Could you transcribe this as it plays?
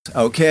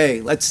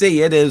Okay, let's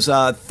see. It is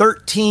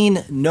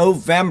 13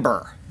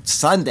 November,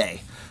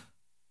 Sunday.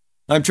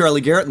 I'm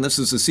Charlie Garrett, and this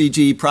is the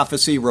CG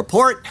Prophecy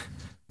Report.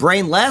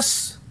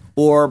 Brainless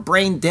or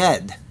brain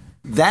dead?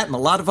 That and a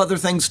lot of other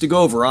things to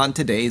go over on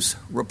today's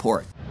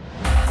report.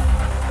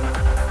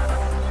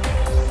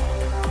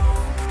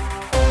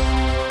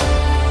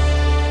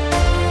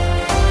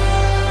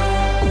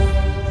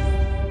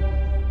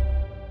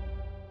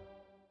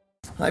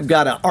 I've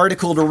got an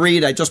article to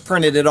read. I just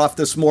printed it off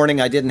this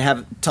morning. I didn't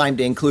have time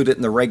to include it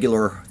in the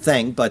regular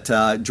thing, but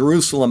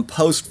Jerusalem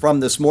Post from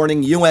this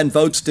morning. UN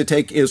votes to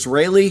take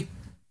Israeli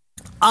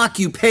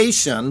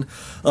occupation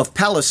of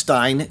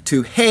Palestine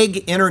to Hague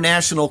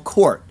International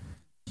Court.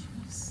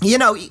 You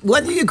know,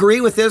 whether you agree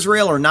with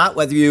Israel or not,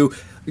 whether you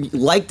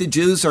like the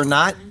Jews or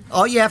not,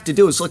 all you have to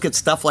do is look at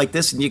stuff like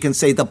this and you can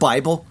say the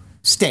Bible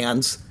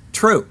stands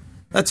true.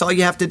 That's all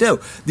you have to do.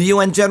 The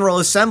UN General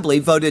Assembly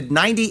voted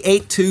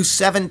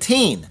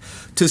 98-17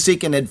 to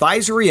seek an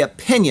advisory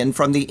opinion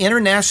from the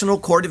International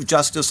Court of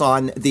Justice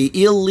on the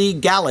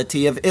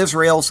illegality of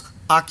Israel's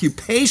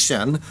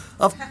occupation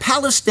of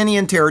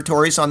Palestinian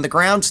territories on the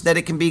grounds that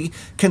it can be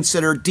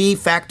considered de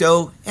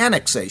facto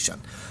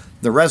annexation.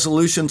 The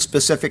resolution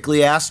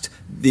specifically asked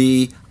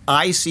the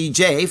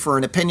ICJ for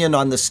an opinion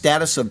on the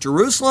status of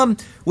Jerusalem,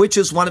 which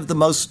is one of the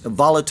most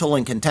volatile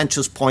and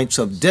contentious points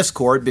of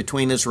discord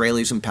between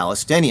Israelis and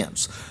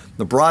Palestinians.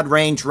 The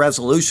broad-range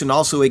resolution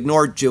also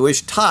ignored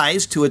Jewish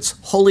ties to its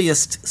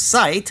holiest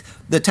site,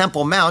 the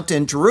Temple Mount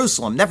in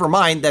Jerusalem. Never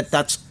mind that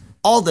that's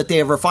all that they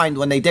ever find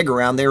when they dig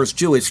around there is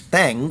Jewish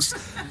things,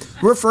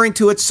 referring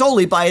to it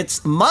solely by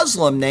its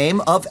Muslim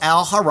name of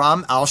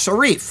Al-Haram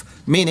al-Sharif,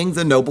 meaning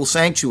the noble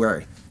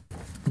sanctuary.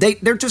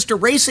 They're just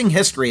erasing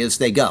history as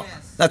they go.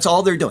 That's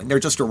all they're doing. They're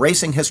just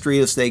erasing history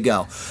as they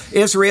go.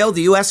 Israel,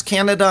 the U.S.,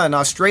 Canada, and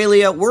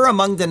Australia were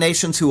among the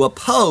nations who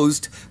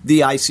opposed the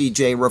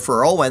ICJ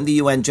referral when the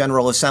UN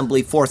General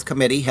Assembly Fourth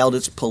Committee held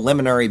its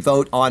preliminary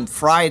vote on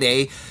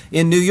Friday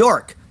in New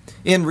York.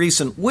 In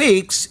recent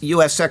weeks,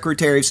 U.S.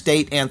 Secretary of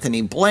State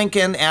Anthony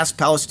Blinken asked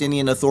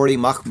Palestinian Authority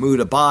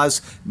Mahmoud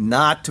Abbas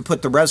not to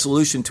put the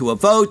resolution to a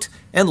vote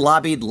and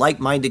lobbied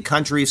like-minded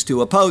countries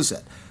to oppose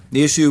it.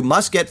 The issue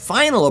must get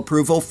final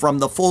approval from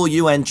the full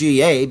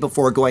UNGA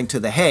before going to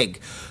The Hague.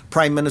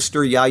 Prime Minister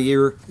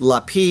Yair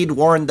Lapid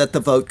warned that the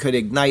vote could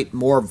ignite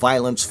more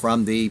violence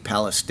from the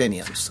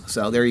Palestinians.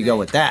 So there you go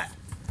with that.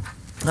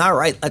 All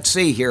right, let's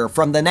see here.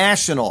 From The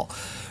National,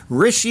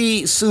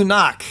 Rishi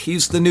Sunak,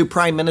 he's the new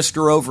prime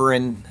minister over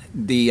in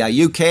the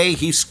UK.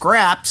 He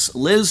scraps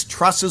Liz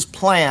Truss's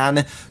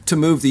plan to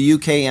move the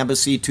UK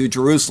embassy to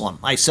Jerusalem.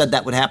 I said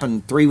that would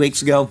happen 3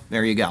 weeks ago.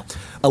 There you go.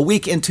 A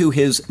week into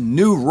his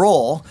new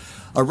role,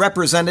 a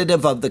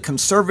representative of the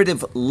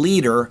Conservative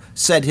leader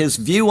said his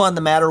view on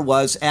the matter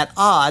was at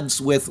odds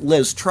with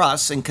Liz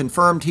Truss and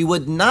confirmed he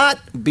would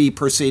not be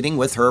proceeding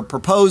with her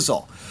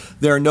proposal.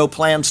 There are no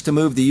plans to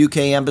move the UK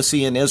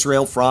embassy in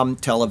Israel from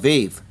Tel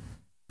Aviv.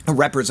 A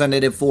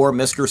representative for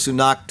Mr.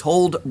 Sunak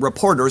told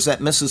reporters that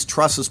Mrs.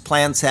 Truss's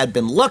plans had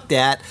been looked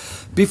at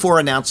before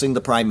announcing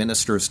the prime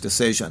minister's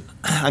decision.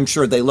 I'm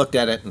sure they looked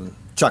at it and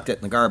chucked it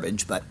in the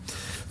garbage, but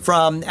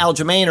from Al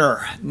Jamainer,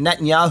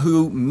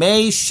 Netanyahu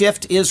may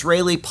shift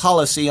Israeli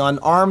policy on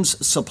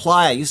arms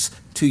supplies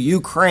to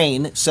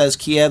Ukraine, says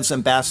Kiev's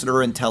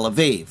ambassador in Tel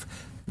Aviv.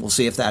 We'll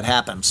see if that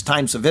happens.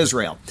 Times of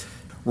Israel.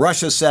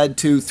 Russia said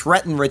to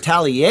threaten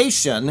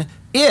retaliation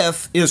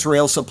if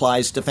Israel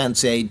supplies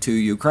defense aid to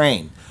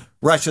Ukraine.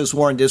 Russia's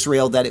warned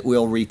Israel that it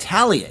will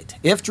retaliate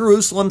if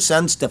Jerusalem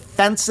sends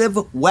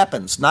defensive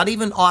weapons, not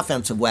even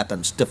offensive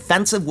weapons,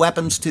 defensive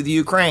weapons to the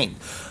Ukraine.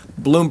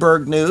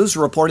 Bloomberg News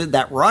reported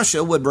that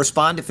Russia would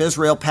respond if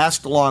Israel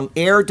passed along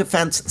air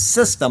defense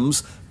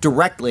systems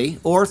directly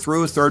or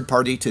through a third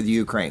party to the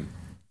Ukraine.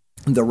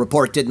 The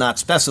report did not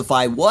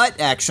specify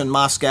what action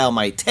Moscow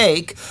might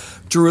take.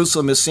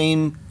 Jerusalem is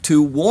seen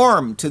to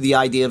warm to the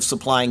idea of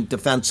supplying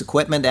defense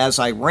equipment as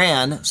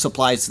Iran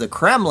supplies the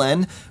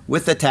Kremlin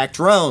with attack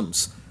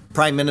drones.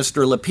 Prime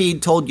Minister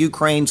Lapid told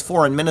Ukraine's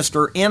foreign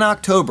minister in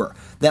October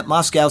that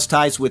Moscow's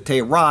ties with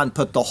Tehran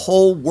put the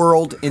whole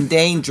world in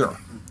danger.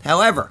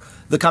 However,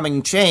 the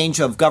coming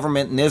change of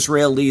government in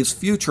Israel leaves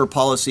future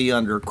policy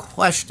under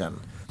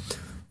question.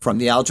 From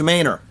the Al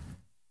Jamainer,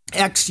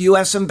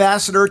 ex-U.S.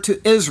 ambassador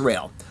to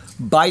Israel,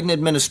 Biden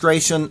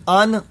administration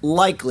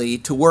unlikely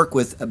to work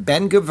with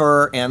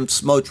Ben-Gvir and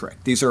Smotrich.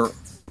 These are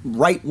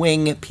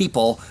right-wing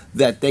people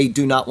that they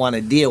do not want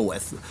to deal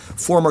with.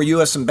 Former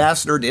U.S.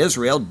 ambassador to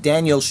Israel,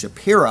 Daniel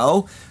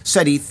Shapiro,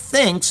 said he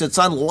thinks it's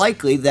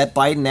unlikely that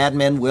Biden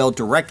admin will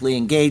directly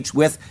engage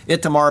with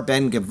Itamar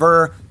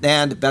Ben-Gvir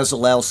and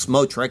Bezalel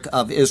Smotrich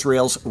of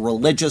Israel's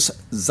Religious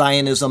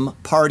Zionism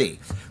Party,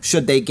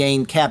 should they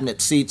gain cabinet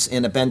seats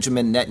in a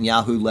Benjamin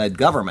Netanyahu-led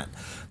government.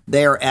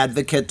 They are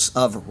advocates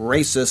of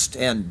racist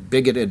and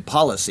bigoted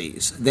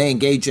policies. They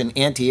engage in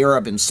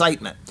anti-Arab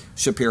incitement,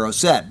 Shapiro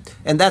said.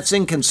 And that's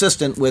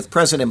inconsistent with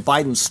President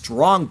Biden's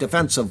strong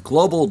defense of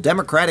global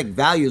democratic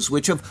values,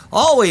 which have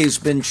always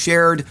been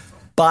shared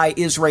by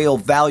Israel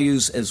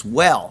values as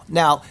well.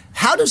 Now,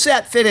 how does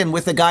that fit in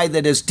with a guy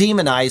that is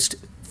demonized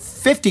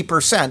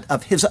 50%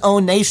 of his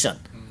own nation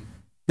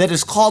that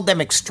has called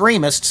them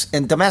extremists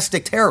and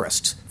domestic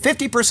terrorists.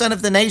 50%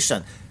 of the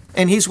nation.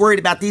 And he's worried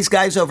about these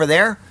guys over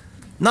there?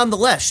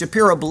 Nonetheless,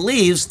 Shapiro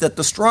believes that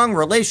the strong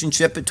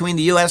relationship between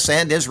the U.S.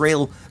 and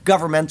Israel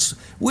governments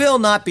will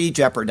not be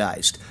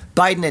jeopardized.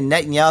 Biden and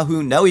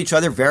Netanyahu know each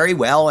other very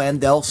well, and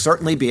they'll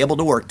certainly be able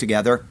to work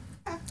together.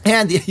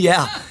 And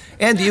the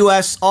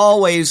U.S.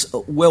 always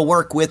will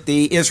work with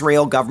the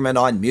Israel government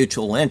on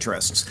mutual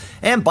interests.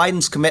 And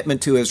Biden's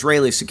commitment to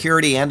Israeli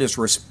security and his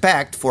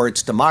respect for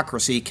its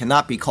democracy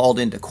cannot be called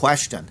into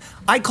question.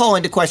 I call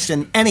into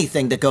question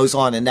anything that goes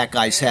on in that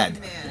guy's head.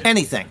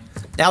 Anything.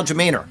 Al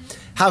Jameer.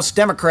 House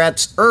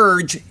Democrats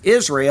urge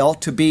Israel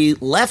to be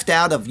left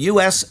out of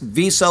U.S.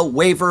 visa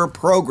waiver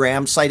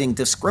program, citing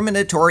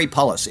discriminatory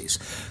policies.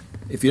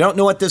 If you don't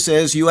know what this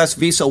is, U.S.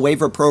 visa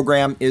waiver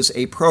program is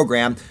a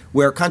program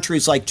where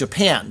countries like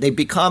Japan, they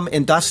become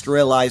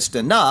industrialized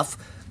enough,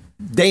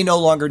 they no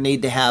longer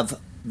need to have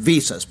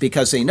visas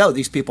because they know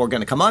these people are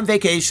going to come on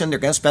vacation, they're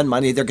going to spend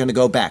money, they're going to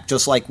go back,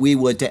 just like we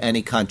would to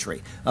any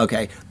country.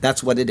 Okay,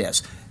 that's what it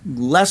is.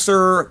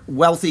 Lesser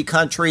wealthy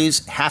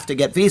countries have to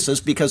get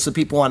visas because the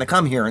people want to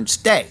come here and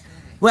stay.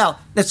 Well,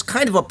 that's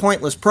kind of a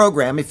pointless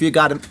program if you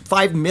got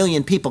 5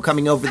 million people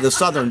coming over the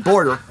southern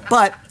border,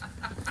 but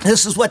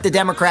this is what the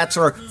Democrats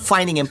are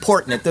finding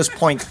important at this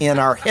point in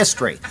our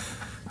history.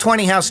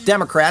 20 House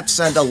Democrats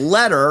sent a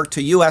letter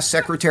to U.S.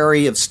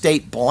 Secretary of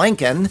State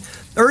Blinken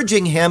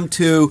urging him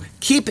to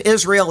keep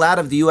Israel out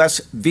of the U.S.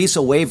 visa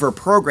waiver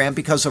program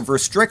because of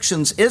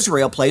restrictions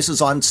Israel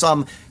places on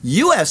some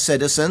U.S.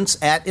 citizens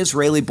at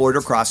Israeli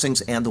border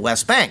crossings and the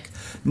West Bank,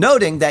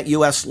 noting that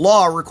U.S.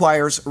 law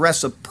requires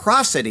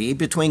reciprocity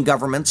between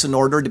governments in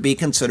order to be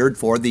considered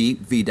for the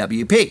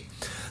VWP.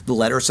 The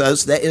letter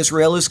says that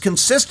Israel has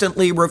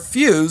consistently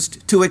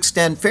refused to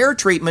extend fair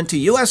treatment to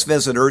U.S.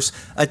 visitors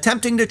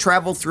attempting to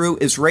travel through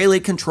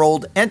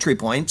Israeli-controlled entry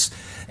points,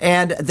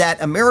 and that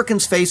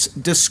Americans face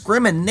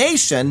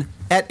discrimination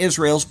at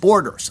Israel's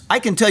borders. I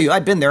can tell you,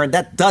 I've been there, and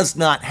that does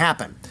not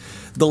happen.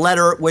 The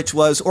letter, which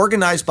was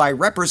organized by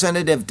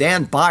Representative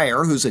Dan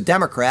Beyer, who's a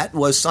Democrat,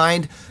 was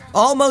signed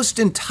almost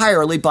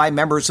entirely by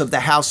members of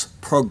the House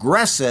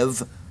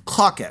Progressive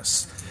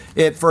Caucus.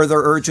 It further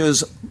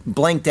urges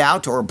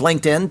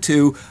LinkedIn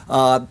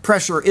to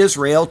pressure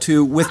Israel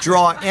to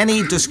withdraw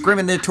any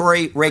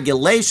discriminatory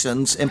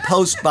regulations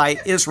imposed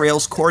by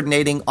Israel's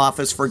Coordinating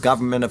Office for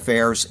Government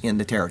Affairs in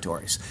the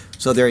territories.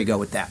 So there you go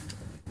with that.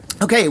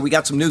 Okay, we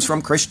got some news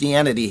from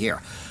Christianity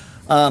here.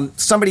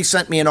 Somebody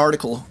sent me an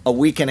article a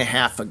week and a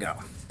half ago,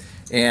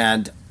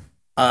 and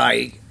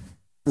I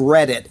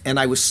read it, and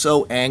I was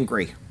so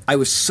angry. I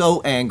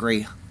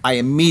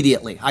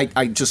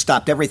just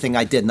stopped everything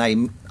I did,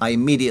 and I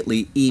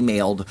immediately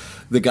emailed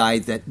the guy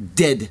that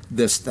did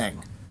this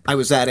thing. I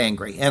was that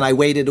angry, and I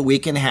waited a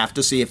week and a half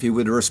to see if he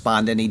would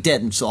respond, and he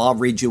didn't, so I'll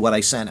read you what I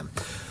sent him.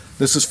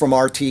 This is from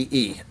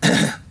RTE.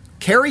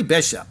 Carrie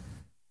Bishop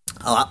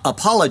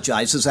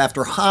apologizes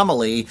after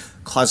homily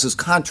causes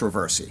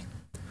controversy.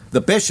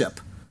 The bishop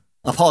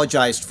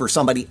apologized for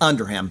somebody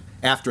under him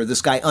after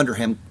this guy under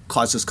him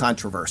causes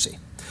controversy.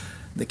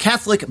 The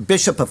Catholic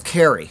Bishop of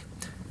Kerry,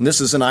 and this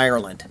is in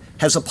Ireland,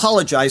 has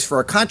apologized for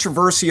a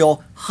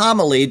controversial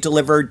homily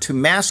delivered to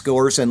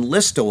massgoers in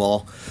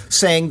Listowel,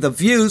 saying the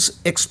views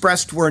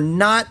expressed were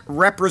not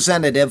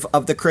representative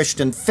of the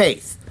Christian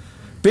faith.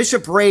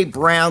 Bishop Ray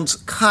Brown's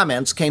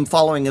comments came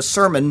following a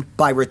sermon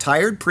by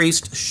retired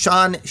priest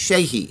Sean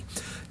Sheehy,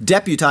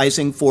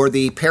 deputizing for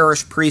the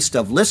parish priest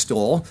of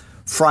Listowel,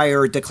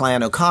 Friar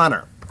Declan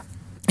O'Connor.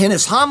 In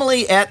his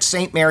homily at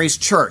St. Mary's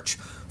Church,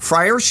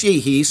 Friar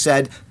Sheehy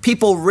said,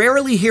 "People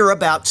rarely hear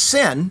about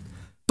sin,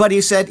 but he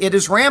said it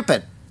is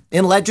rampant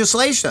in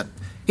legislation."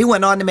 He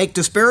went on to make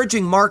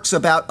disparaging remarks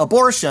about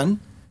abortion.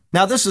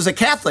 Now, this is a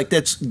Catholic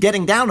that's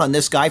getting down on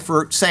this guy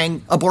for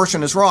saying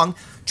abortion is wrong,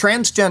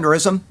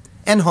 transgenderism,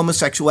 and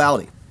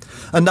homosexuality.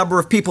 A number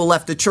of people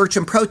left the church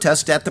in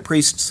protest at the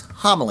priest's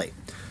homily.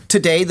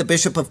 Today, the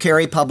Bishop of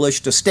Kerry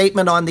published a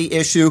statement on the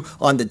issue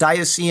on the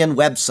diocesan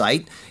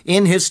website.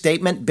 In his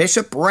statement,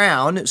 Bishop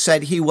Brown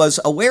said he was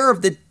aware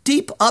of the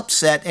deep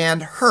upset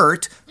and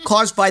hurt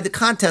caused by the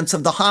contents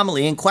of the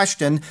homily in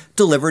question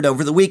delivered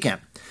over the weekend.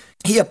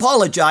 He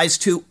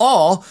apologized to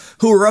all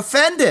who were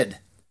offended.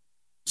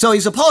 So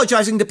he's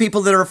apologizing to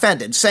people that are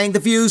offended, saying the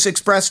views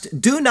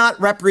expressed do not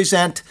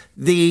represent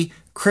the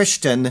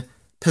Christian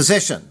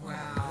position.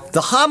 Wow.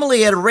 The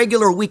homily at a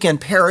regular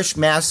weekend parish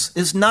mass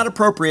is not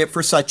appropriate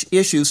for such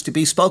issues to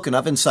be spoken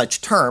of in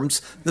such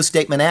terms, the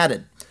statement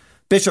added.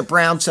 Bishop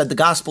Brown said the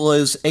gospel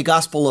is a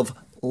gospel of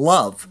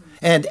love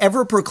and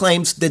ever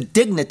proclaims the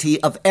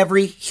dignity of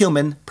every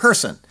human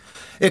person.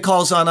 It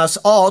calls on us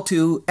all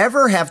to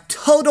ever have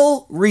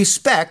total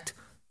respect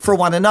for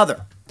one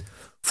another.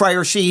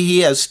 Friar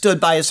Sheehy has stood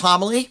by his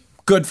homily,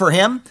 good for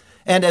him,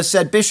 and as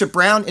said, Bishop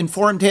Brown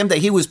informed him that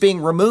he was being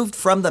removed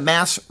from the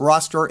mass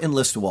roster in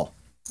Listowel.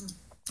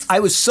 I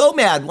was so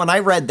mad when I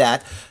read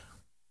that.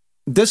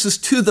 This is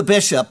to the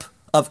Bishop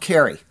of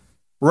Kerry.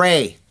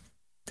 Ray,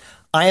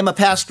 I am a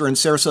pastor in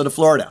Sarasota,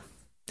 Florida.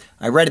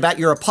 I read about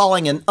your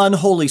appalling and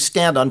unholy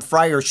stand on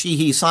Friar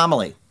Sheehy's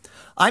homily.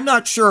 I'm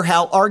not sure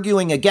how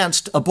arguing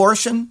against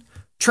abortion,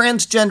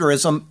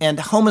 transgenderism, and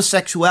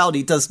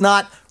homosexuality does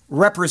not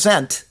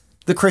represent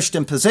the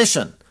Christian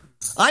position.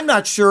 I'm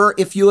not sure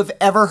if you have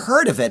ever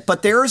heard of it,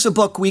 but there is a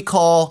book we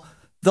call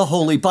the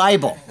Holy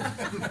Bible.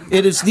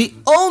 It is the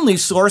only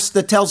source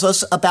that tells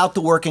us about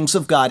the workings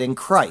of God in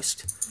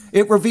Christ.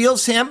 It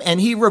reveals him, and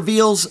he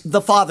reveals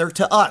the Father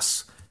to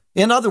us.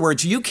 In other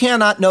words, you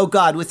cannot know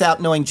God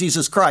without knowing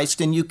Jesus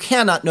Christ, and you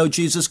cannot know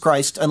Jesus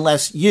Christ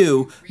unless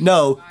you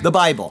know the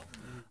Bible.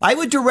 I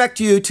would direct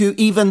you to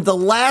even the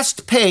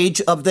last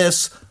page of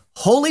this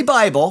Holy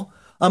Bible,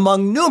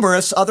 among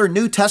numerous other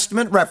New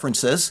Testament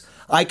references.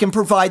 I can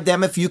provide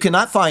them if you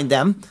cannot find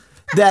them,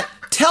 that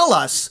tell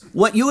us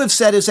what you have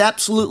said is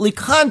absolutely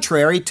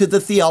contrary to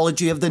the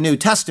theology of the New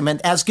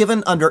Testament as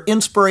given under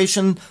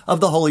inspiration of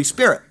the Holy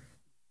Spirit.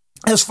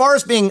 As far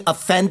as being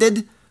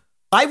offended,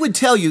 I would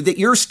tell you that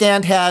your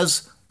stand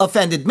has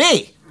offended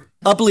me,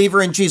 a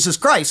believer in Jesus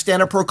Christ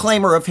and a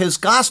proclaimer of his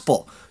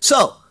gospel.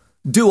 So,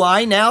 do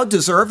I now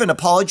deserve an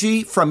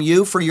apology from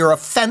you for your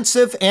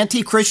offensive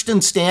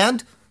anti-Christian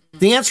stand?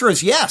 The answer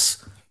is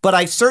yes, but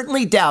I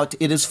certainly doubt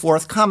it is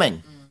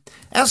forthcoming.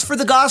 As for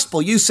the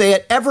gospel, you say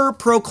it ever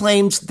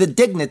proclaims the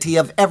dignity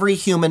of every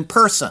human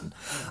person.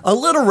 A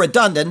little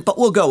redundant, but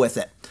we'll go with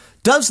it.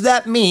 Does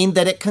that mean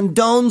that it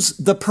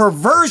condones the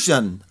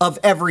perversion of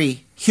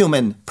every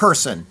human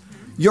person?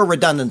 Your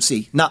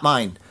redundancy, not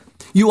mine.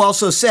 You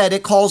also said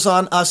it calls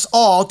on us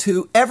all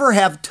to ever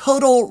have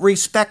total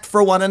respect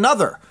for one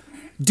another.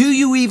 Do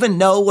you even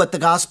know what the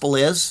gospel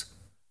is?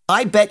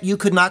 I bet you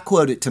could not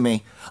quote it to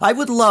me. I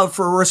would love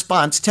for a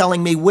response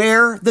telling me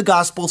where the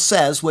gospel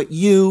says what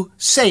you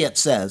say it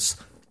says.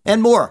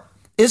 And more,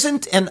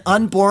 isn't an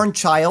unborn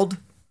child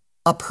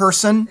a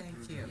person?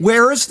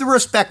 Where is the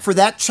respect for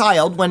that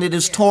child when it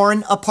is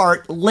torn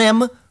apart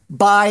limb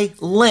by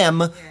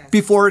limb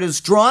before it is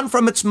drawn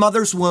from its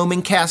mother's womb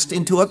and cast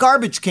into a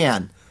garbage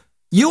can?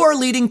 You are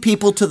leading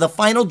people to the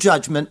final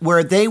judgment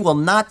where they will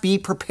not be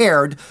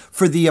prepared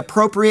for the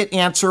appropriate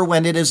answer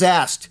when it is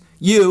asked.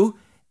 You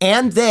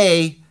and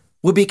they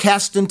will be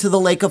cast into the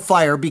lake of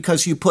fire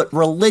because you put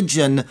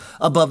religion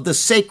above the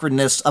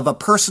sacredness of a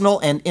personal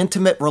and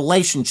intimate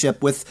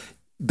relationship with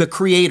the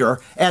Creator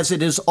as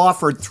it is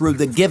offered through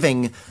the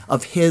giving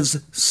of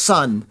his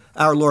Son,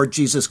 our Lord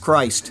Jesus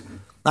Christ.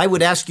 I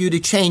would ask you to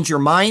change your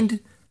mind,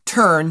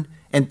 turn,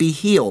 and be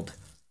healed.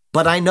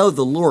 But I know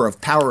the lure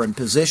of power and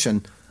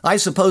position. I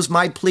suppose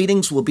my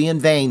pleadings will be in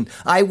vain.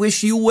 I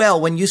wish you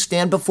well when you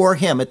stand before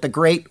him at the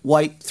great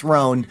white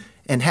throne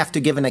and have to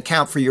give an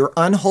account for your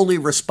unholy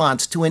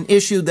response to an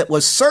issue that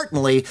was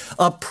certainly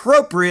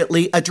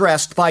appropriately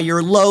addressed by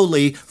your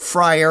lowly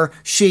Friar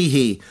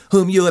Sheehy,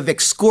 whom you have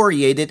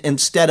excoriated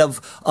instead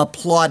of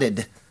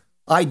applauded.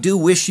 I do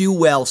wish you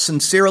well,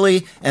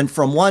 sincerely, and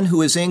from one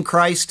who is in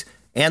Christ,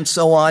 and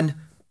so on,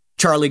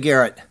 Charlie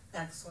Garrett.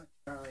 Excellent,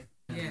 Charlie.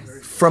 Yes.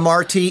 From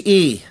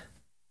RTE.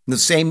 The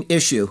same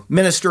issue.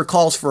 Minister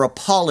calls for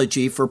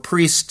apology for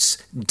priest's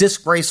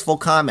disgraceful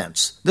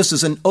comments. This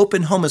is an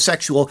open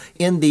homosexual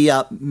in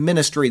the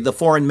ministry, the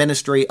Foreign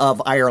Ministry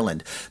of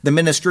Ireland. The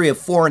Ministry of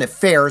Foreign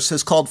Affairs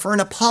has called for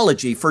an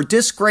apology for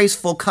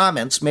disgraceful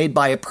comments made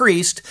by a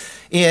priest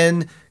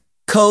in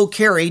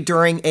Co-Kerry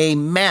during a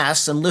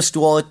mass in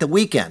Listowel at the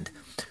weekend.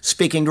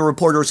 Speaking to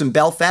reporters in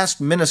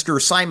Belfast, Minister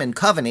Simon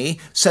Coveney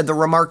said the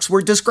remarks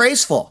were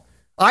disgraceful.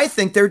 I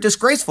think they're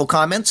disgraceful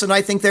comments, and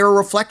I think they're a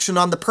reflection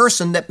on the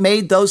person that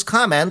made those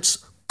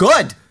comments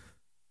good,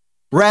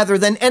 rather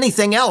than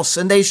anything else,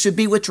 and they should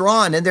be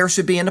withdrawn, and there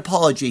should be an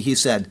apology, he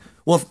said.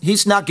 Well,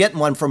 he's not getting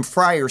one from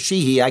Friar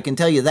Sheehy, I can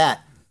tell you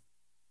that.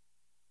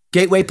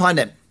 Gateway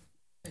Pundit.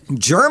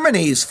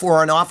 Germany's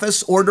Foreign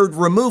Office ordered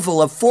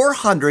removal of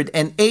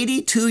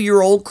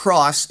 482-year-old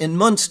cross in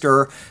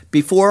Munster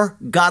before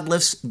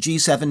godless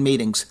G7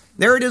 meetings.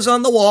 There it is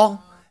on the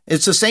wall.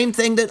 It's the same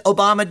thing that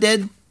Obama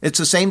did. It's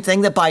the same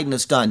thing that Biden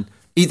has done.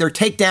 Either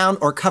take down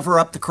or cover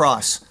up the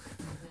cross.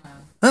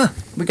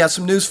 We got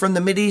some news from the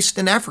Mideast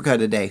and Africa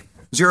today.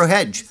 Zero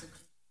Hedge.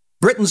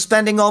 Britain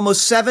spending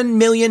almost £7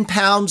 million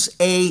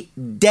a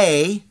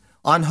day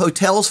on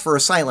hotels for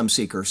asylum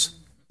seekers.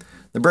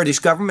 The British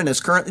government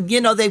is currently,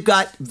 they've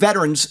got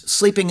veterans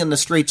sleeping in the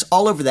streets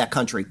all over that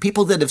country.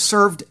 People that have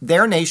served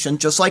their nation,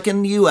 just like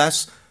in the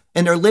U.S.,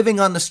 and they're living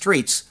on the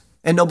streets,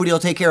 and nobody will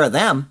take care of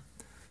them.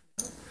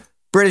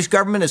 British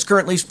government is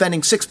currently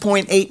spending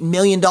 $6.8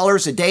 million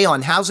a day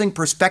on housing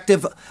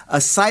prospective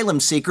asylum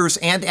seekers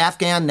and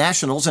Afghan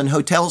nationals in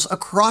hotels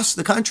across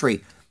the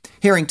country.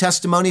 Hearing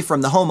testimony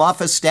from the Home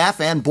Office staff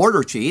and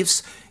border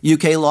chiefs,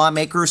 UK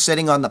lawmakers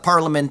sitting on the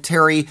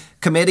parliamentary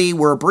committee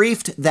were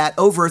briefed that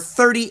over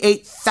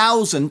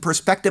 38,000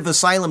 prospective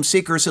asylum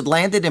seekers had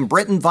landed in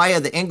Britain via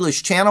the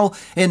English Channel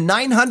in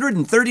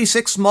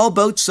 936 small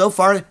boats so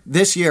far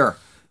this year,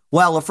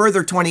 while a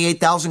further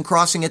 28,000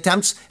 crossing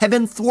attempts have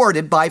been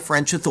thwarted by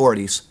French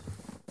authorities.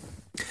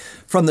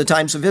 From the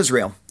Times of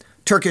Israel,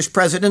 Turkish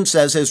president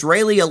says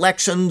Israeli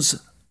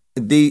elections,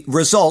 the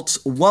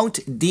results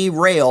won't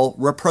derail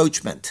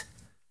rapprochement.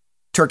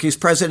 Turkey's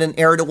President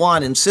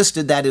Erdogan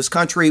insisted that his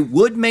country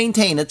would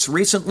maintain its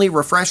recently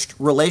refreshed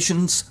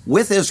relations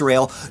with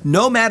Israel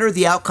no matter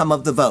the outcome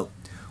of the vote.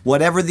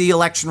 Whatever the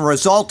election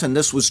result, and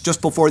this was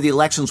just before the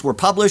elections were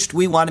published,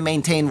 we want to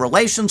maintain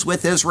relations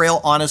with Israel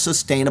on a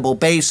sustainable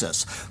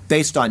basis,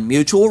 based on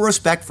mutual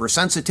respect for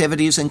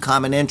sensitivities and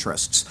common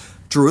interests.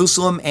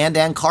 Jerusalem and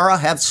Ankara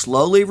have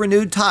slowly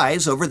renewed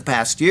ties over the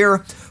past year,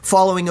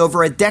 following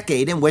over a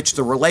decade in which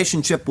the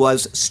relationship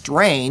was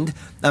strained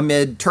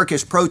amid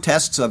Turkish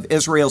protests of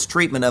Israel's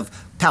treatment of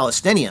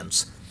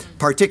Palestinians,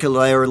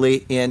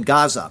 particularly in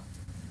Gaza.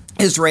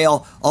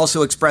 Israel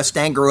also expressed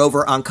anger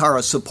over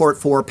Ankara's support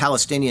for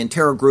Palestinian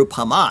terror group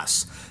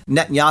Hamas.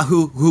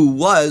 Netanyahu, who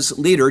was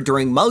leader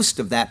during most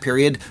of that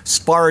period,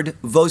 sparred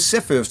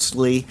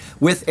vociferously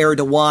with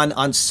Erdogan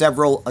on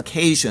several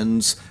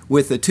occasions,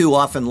 with the two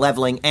often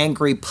leveling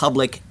angry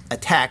public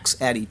attacks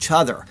at each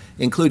other,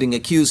 including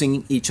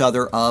accusing each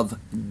other of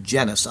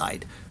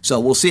genocide. So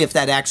we'll see if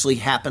that actually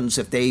happens,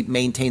 if they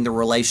maintain the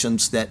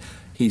relations that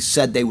he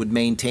said they would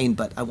maintain,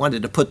 but I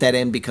wanted to put that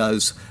in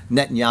because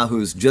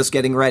Netanyahu is just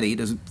getting ready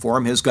to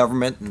form his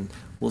government, and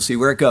we'll see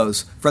where it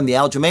goes. From the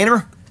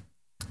Aljamainer,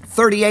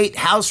 38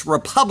 House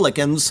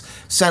Republicans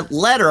sent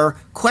letter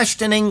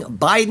questioning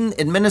Biden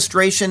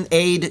administration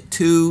aid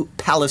to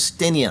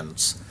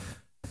Palestinians.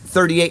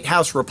 38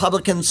 House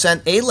Republicans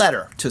sent a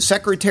letter to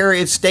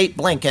Secretary of State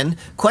Blinken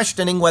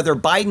questioning whether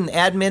Biden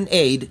admin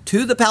aid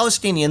to the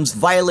Palestinians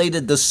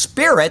violated the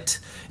spirit,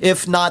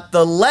 if not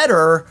the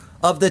letter,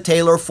 of the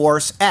Taylor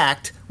Force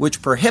Act,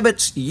 which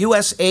prohibits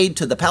U.S. aid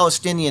to the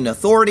Palestinian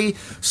Authority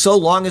so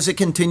long as it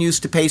continues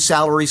to pay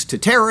salaries to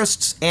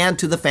terrorists and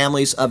to the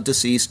families of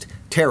deceased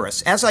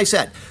terrorists. As I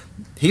said,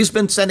 he's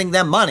been sending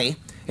them money,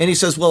 and he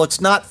says, well,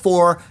 it's not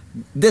for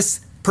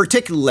this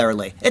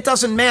particularly. It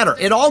doesn't matter.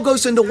 It all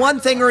goes into one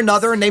thing or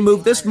another, and they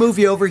move this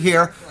movie over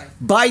here.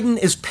 Biden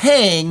is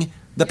paying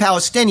the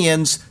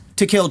Palestinians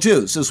to kill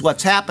Jews, is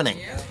what's happening.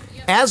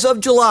 As of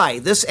July,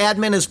 this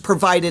admin has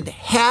provided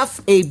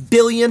 $500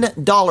 million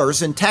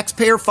in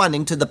taxpayer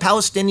funding to the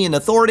Palestinian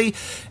Authority,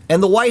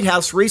 and the White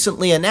House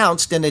recently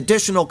announced an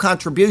additional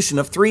contribution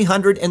of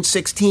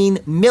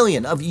 $316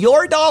 million of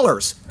your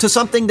dollars to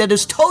something that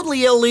is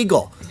totally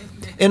illegal.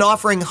 In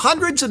offering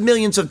hundreds of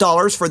millions of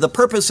dollars for the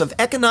purpose of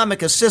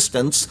economic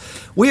assistance,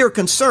 we are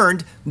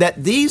concerned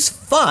that these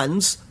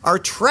funds are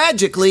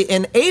tragically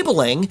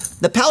enabling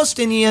the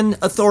Palestinian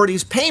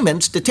Authority's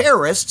payments to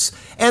terrorists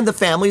and the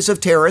families of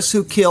terrorists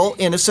who kill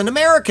innocent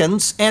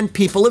Americans and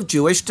people of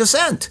Jewish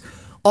descent,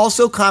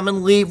 also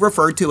commonly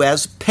referred to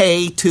as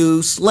pay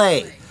to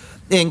slay.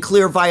 In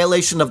clear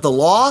violation of the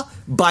law,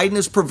 Biden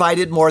has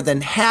provided more than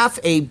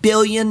 $500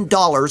 million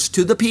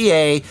to the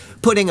PA,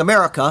 putting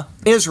America,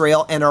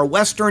 Israel, and our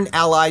Western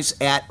allies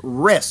at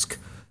risk.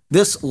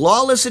 This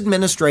lawless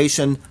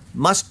administration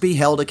must be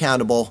held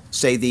accountable,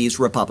 say these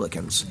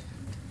Republicans.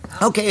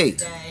 Okay.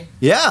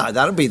 Yeah,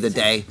 that'll be the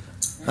day.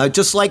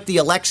 Just like the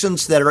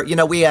elections that are,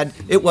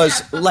 it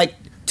was like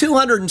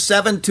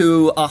 207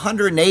 to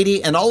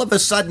 180, and all of a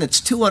sudden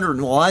it's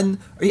 201.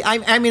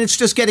 I mean, it's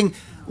just getting...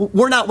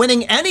 We're not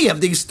winning any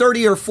of these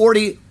 30 or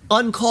 40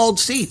 uncalled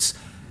seats.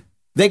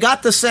 They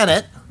got the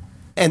Senate,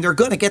 and they're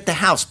going to get the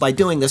House by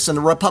doing this, and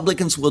the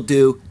Republicans will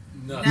do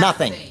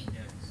nothing.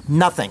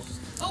 Nothing.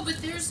 Oh, but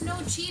there's no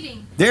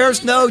cheating.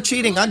 There's no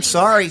cheating. I'm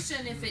sorry.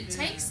 If it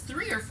takes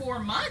 3 or 4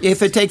 months.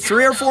 If it takes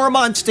 3 or 4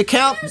 months to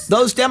count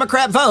those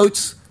Democrat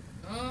votes,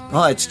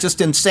 it's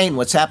just insane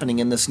what's happening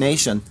in this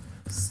nation.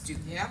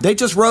 They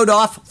just wrote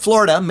off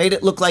Florida, made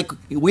it look like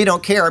we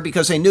don't care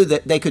because they knew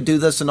that they could do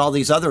this in all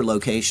these other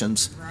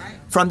locations. Right.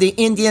 From the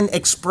Indian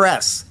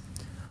Express,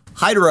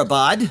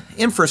 Hyderabad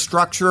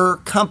infrastructure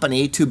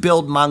company to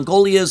build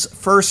Mongolia's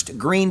first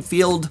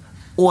greenfield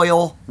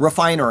oil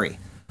refinery.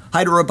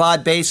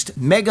 Hyderabad-based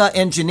Mega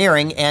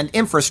Engineering and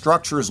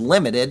Infrastructures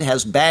Limited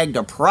has bagged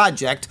a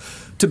project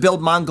to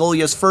build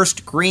Mongolia's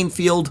first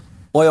greenfield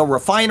oil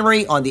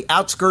refinery on the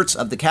outskirts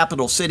of the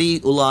capital city,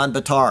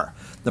 Ulaanbaatar.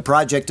 The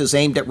project is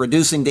aimed at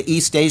reducing the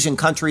East Asian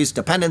country's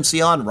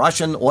dependency on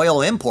Russian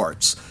oil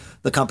imports.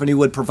 The company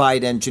would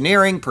provide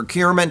engineering,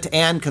 procurement,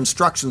 and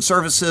construction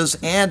services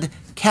and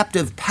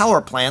captive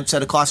power plants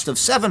at a cost of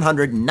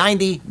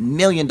 $790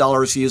 million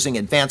using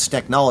advanced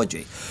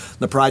technology.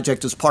 The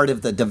project is part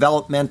of the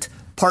Development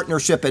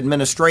Partnership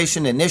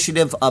Administration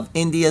initiative of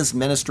India's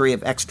Ministry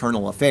of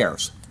External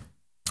Affairs.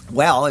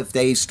 Well, if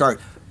they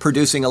start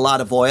producing a lot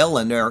of oil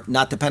and they're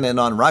not dependent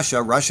on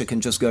Russia, Russia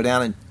can just go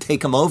down and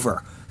take them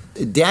over.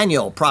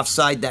 Daniel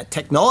prophesied that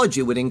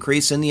technology would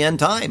increase in the end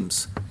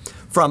times.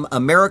 From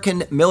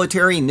American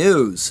Military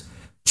News,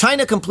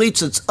 China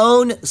completes its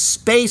own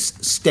space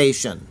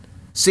station.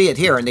 See it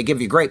here, and they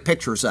give you great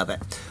pictures of it.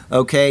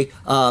 Okay,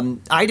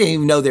 I didn't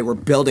even know they were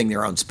building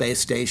their own space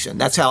station.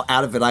 That's how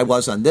out of it I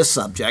was on this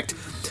subject.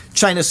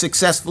 China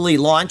successfully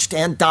launched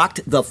and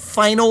docked the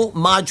final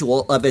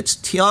module of its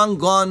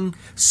Tiangong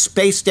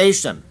space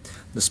station.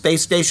 The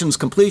space station's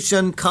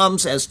completion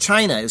comes as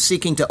China is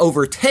seeking to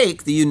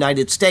overtake the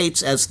United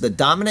States as the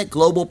dominant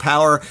global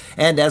power,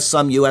 and as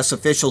some U.S.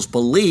 officials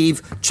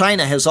believe,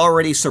 China has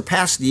already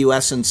surpassed the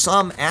U.S. in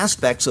some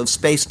aspects of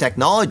space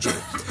technology.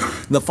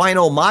 The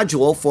final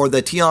module for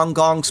the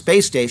Tiangong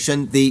space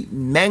station, the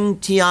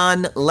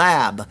Mengtian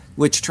Lab,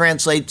 which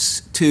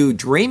translates to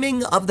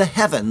Dreaming of the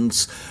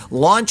Heavens,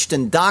 launched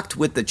and docked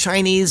with the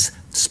Chinese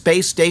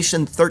space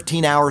station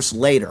 13 hours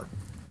later.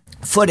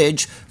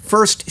 Footage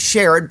first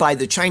shared by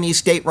the Chinese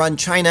state-run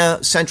China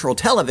Central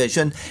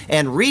Television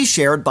and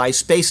reshared by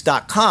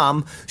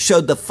Space.com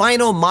showed the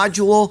final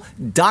module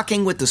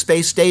docking with the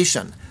space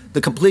station.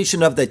 The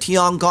completion of the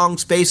Tiangong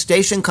space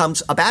station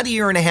comes about a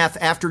year and a half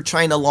after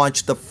China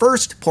launched the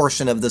first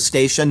portion of the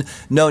station,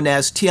 known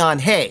as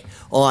Tianhe,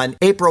 on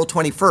April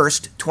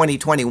 21st,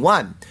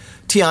 2021.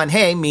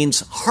 Tianhe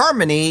means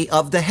harmony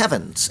of the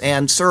heavens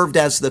and served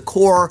as the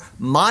core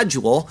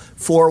module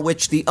for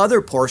which the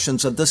other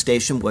portions of the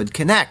station would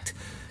connect.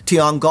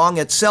 Tiangong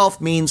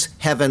itself means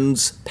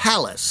Heaven's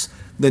Palace.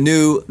 The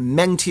new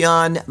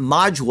Mengtian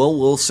module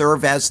will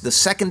serve as the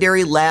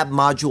secondary lab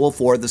module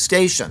for the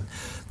station.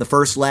 The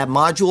first lab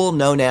module,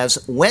 known as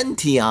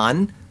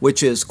Wentian,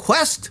 which is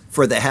Quest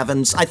for the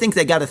Heavens, I think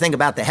they got to think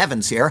about the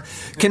heavens here,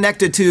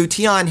 connected to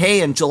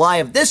Tianhe in July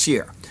of this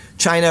year.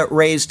 China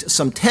raised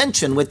some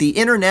tension with the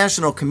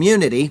international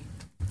community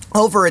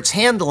over its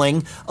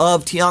handling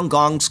of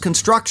Tiangong's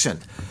construction.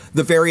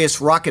 The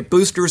various rocket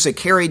boosters that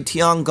carried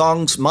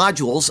Tiangong's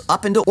modules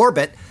up into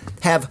orbit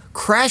have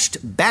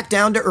crashed back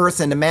down to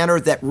Earth in a manner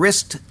that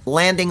risked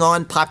landing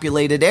on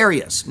populated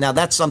areas. Now,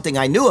 that's something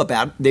I knew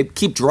about. They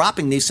keep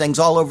dropping these things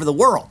all over the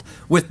world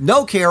with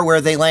no care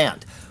where they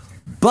land.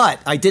 But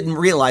I didn't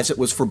realize it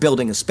was for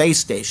building a space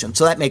station,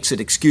 so that makes it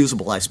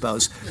excusable, I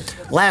suppose.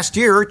 Last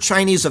year,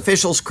 Chinese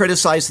officials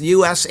criticized the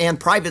U.S. and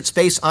private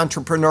space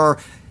entrepreneur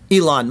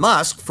Elon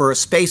Musk for a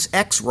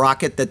SpaceX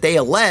rocket that they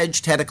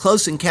alleged had a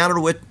close encounter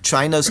with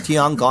China's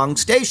Tiangong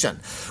station.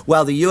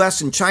 While the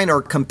U.S. and China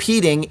are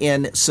competing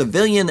in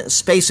civilian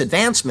space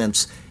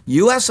advancements,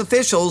 U.S.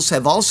 officials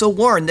have also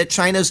warned that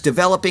China is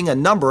developing a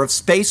number of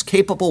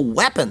space-capable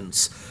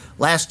weapons.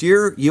 Last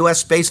year,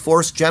 U.S. Space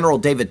Force General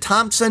David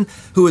Thompson,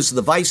 who is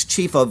the Vice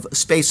Chief of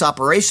Space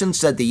Operations,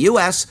 said the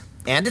U.S.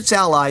 and its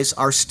allies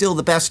are still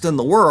the best in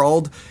the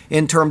world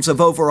in terms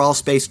of overall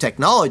space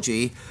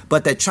technology,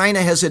 but that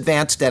China has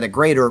advanced at a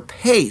greater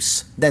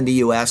pace than the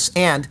U.S.,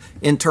 and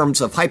in terms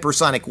of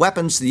hypersonic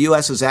weapons, the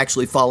U.S. has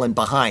actually fallen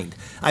behind.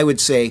 I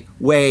would say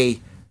way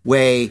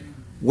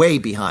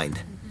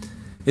behind.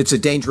 It's a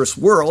dangerous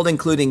world,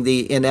 including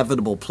the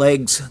inevitable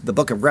plagues the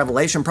book of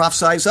Revelation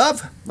prophesies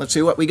of. Let's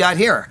see what we got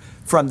here.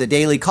 From the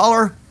Daily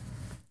Caller,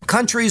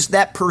 countries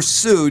that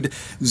pursued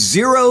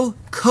zero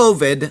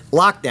COVID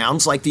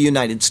lockdowns, like the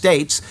United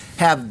States,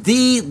 have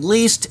the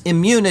least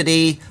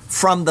immunity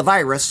from the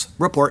virus,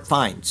 report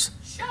finds.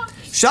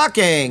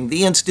 Shocking!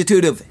 The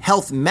Institute of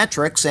Health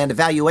Metrics and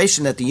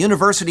Evaluation at the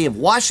University of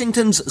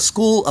Washington's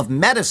School of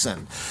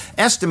Medicine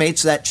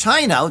estimates that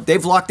China,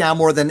 they've locked down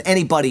more than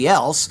anybody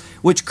else,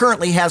 which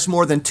currently has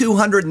more than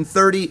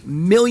 230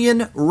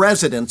 million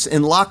residents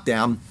in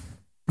lockdown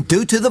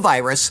due to the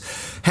virus,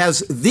 has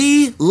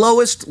the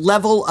lowest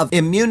level of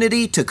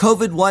immunity to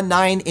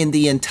COVID-19 in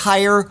the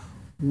entire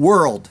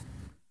world.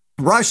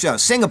 Russia,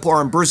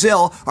 Singapore, and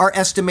Brazil are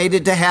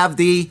estimated to have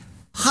the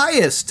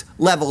highest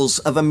levels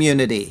of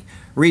immunity.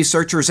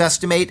 Researchers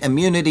estimate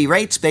immunity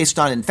rates based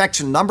on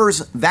infection numbers,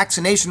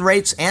 vaccination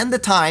rates, and the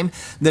time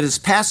that has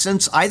passed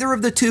since either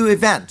of the two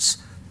events.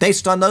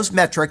 Based on those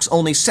metrics,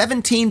 only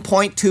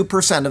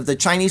 17.2% of the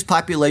Chinese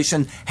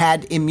population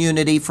had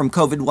immunity from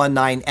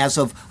COVID-19 as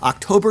of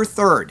October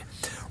 3rd.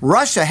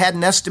 Russia had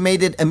an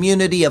estimated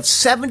immunity of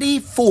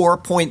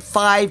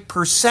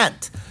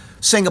 74.5%.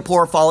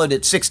 Singapore followed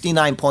at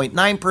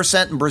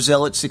 69.9% and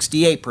Brazil at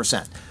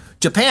 68%.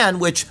 Japan,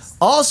 which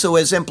also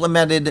has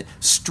implemented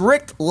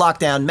strict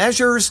lockdown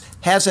measures,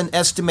 has an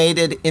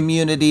estimated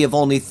immunity of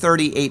only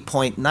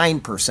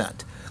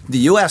 38.9%. The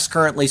U.S.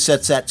 currently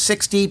sits at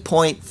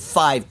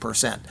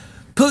 60.5%.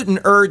 Putin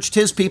urged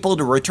his people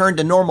to return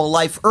to normal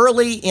life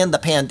early in the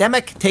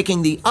pandemic,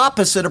 taking the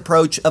opposite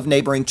approach of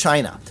neighboring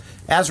China.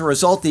 As a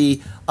result,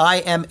 the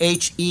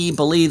IMHE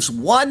believes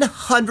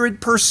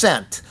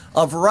 100%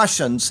 of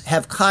Russians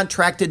have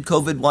contracted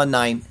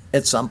COVID-19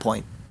 at some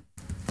point.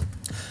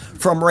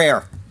 From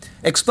Rare,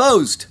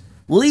 exposed,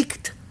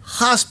 leaked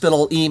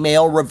hospital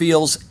email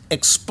reveals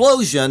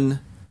explosion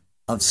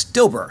of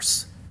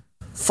stillbirths.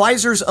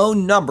 Pfizer's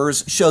own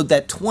numbers showed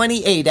that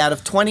 28 out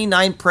of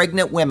 29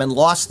 pregnant women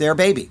lost their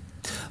baby.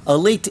 A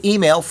leaked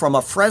email from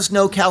a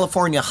Fresno,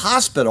 California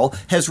hospital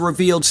has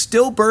revealed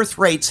stillbirth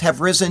rates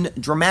have risen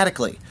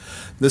dramatically.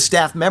 The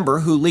staff member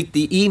who leaked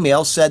the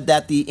email said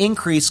that the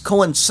increase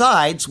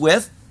coincides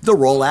with the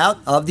rollout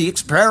of the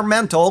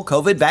experimental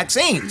COVID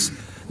vaccines.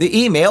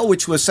 The email,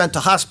 which was sent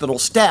to hospital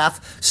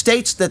staff,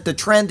 states that the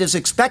trend is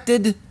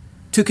expected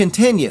to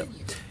continue.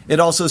 It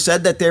also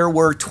said that there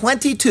were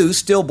 22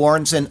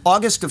 stillborns in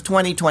August of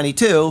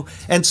 2022,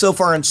 and so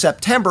far in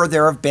September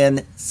there have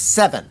been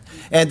 7.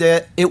 And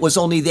it was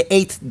only the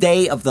 8th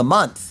day of the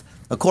month.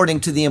 According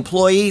to the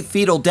employee,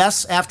 fetal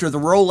deaths after the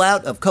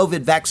rollout of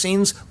COVID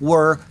vaccines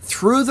were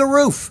through the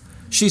roof.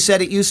 She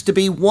said it used to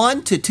be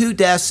 1 to 2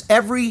 deaths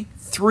every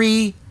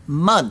 3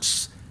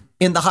 months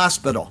in the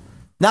hospital.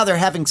 Now they're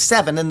having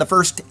 7 in the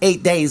first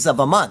 8 days of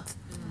a month.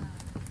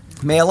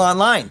 Mail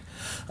Online.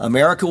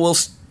 America will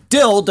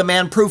still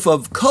demand proof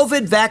of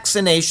COVID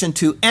vaccination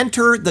to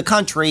enter the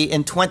country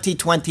in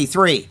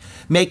 2023,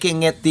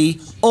 making it the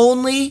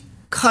only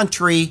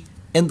country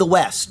in the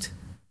West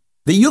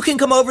that you can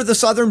come over the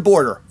southern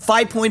border,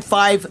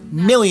 5.5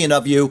 million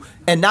of you,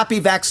 and not be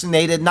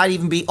vaccinated, not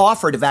even be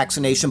offered a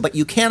vaccination, but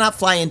you cannot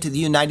fly into the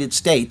United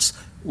States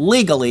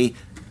legally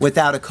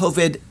without a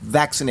COVID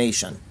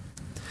vaccination.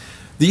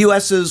 The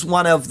U.S. is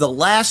one of the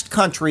last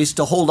countries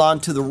to hold on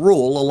to the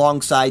rule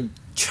alongside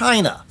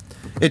China.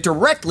 It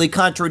directly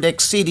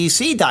contradicts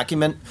CDC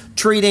document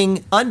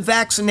treating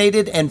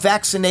unvaccinated and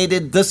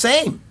vaccinated the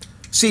same.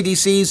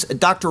 CDC's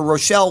Dr.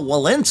 Rochelle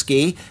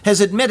Walensky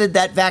has admitted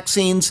that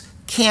vaccines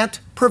can't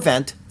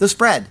prevent the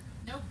spread.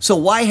 Nope. So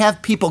why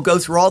have people go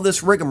through all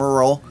this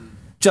rigmarole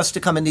just to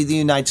come into the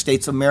United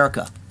States of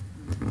America?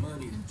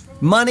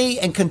 Money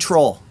and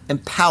control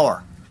and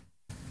power.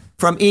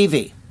 From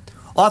Evie.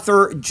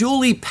 Author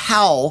Julie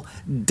Powell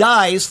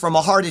dies from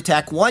a heart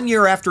attack 1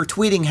 year after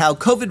tweeting how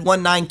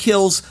COVID-19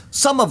 kills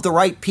some of the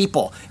right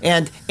people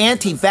and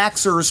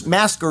anti-vaxxers,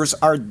 maskers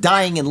are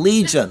dying in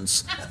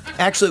legions.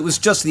 Actually, it was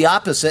just the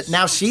opposite.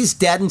 Now she's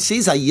dead and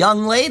she's a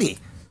young lady.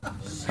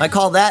 I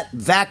call that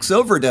vax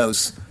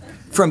overdose.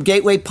 From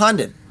Gateway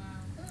Pundit.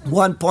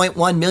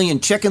 1.1 million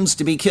chickens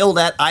to be killed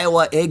at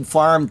Iowa egg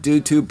farm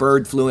due to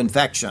bird flu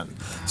infection.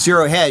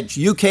 Zero Hedge.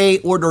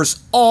 UK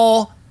orders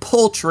all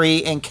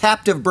poultry and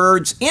captive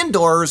birds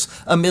indoors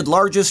amid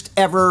largest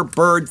ever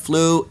bird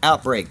flu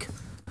outbreak.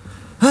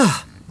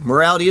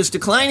 Morality is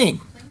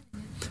declining.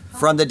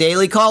 From the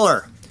Daily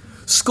Caller.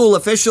 School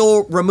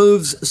official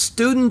removes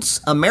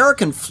students'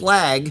 American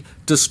flag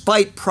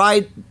despite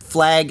pride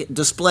flag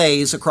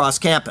displays across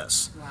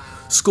campus.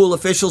 School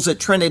officials at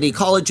Trinity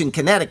College in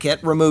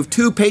Connecticut removed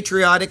 2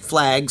 patriotic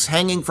flags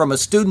hanging from a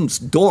student's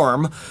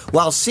dorm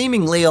while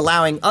seemingly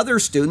allowing other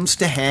students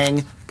to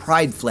hang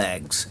pride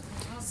flags.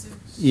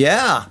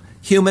 Yeah,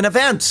 Human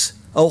Events.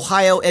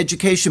 Ohio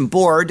Education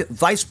Board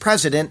Vice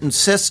President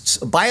insists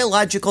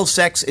biological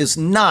sex is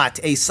not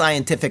a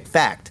scientific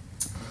fact.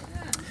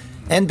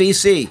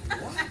 NBC.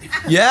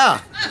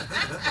 Yeah.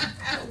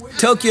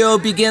 Tokyo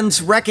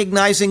begins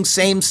recognizing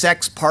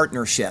same-sex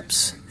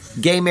partnerships.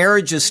 Gay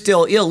marriage is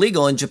still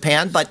illegal in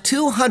Japan, but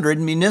 200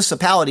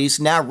 municipalities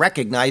now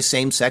recognize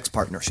same-sex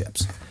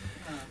partnerships.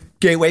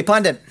 Gateway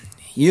Pundit.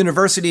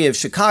 University of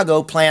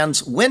Chicago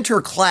plans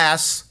winter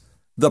class,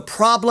 The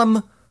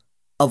Problem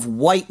of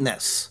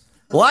Whiteness.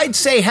 Well, I'd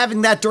say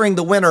having that during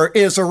the winter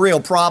is a real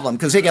problem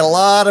because they get a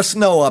lot of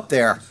snow up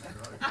there.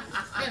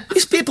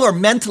 These people are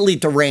mentally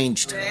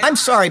deranged. I'm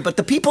sorry, but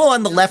the people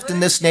on the left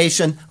in this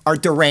nation are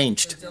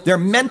deranged. They're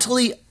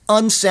mentally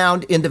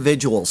unsound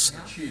individuals.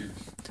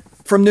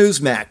 From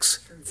Newsmax,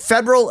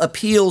 Federal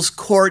Appeals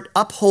Court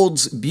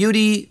upholds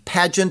beauty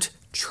pageant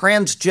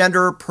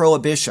transgender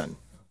prohibition.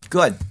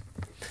 Good.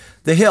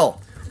 The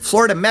Hill,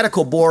 Florida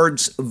medical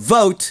boards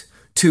vote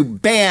to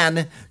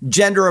ban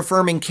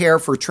gender-affirming care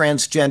for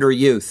transgender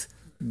youth.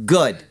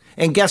 Good.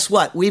 And guess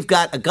what? We've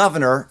got a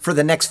governor for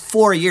the next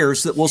 4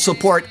 years that will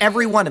support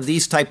every one of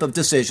these type of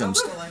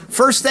decisions.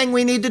 First thing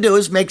we need to do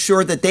is make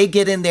sure that they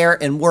get in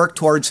there and work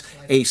towards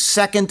a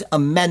Second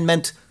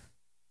Amendment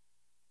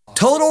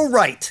total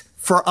right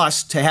for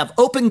us to have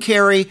open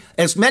carry,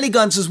 as many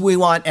guns as we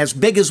want, as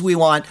big as we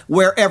want,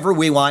 wherever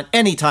we want,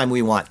 anytime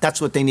we want. That's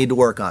what they need to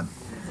work on.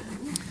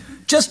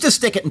 Just to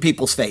stick it in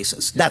people's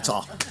faces. That's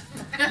all.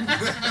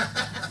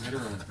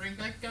 Bring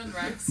back gun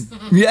racks.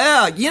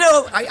 Yeah, you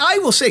know, I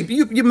will say,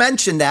 you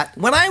mentioned that.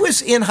 When I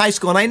was in high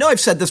school, and I know I've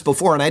said this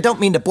before, and I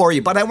don't mean to bore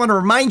you, but I want to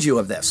remind you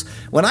of this.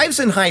 When I was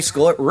in high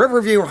school, at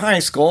Riverview High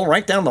School,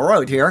 right down the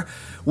road here,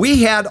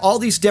 we had all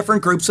these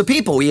different groups of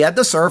people. We had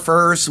the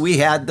surfers, we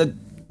had the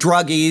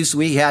druggies,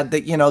 we had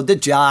the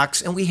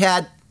jocks, and we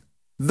had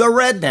the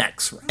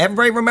rednecks.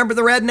 Everybody remember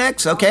the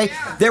rednecks? Okay. Oh,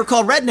 yeah. They were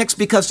called rednecks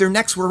because their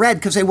necks were red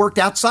because they worked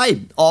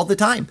outside all the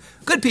time.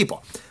 Good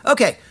people.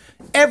 Okay.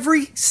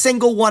 Every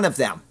single one of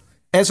them,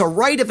 as a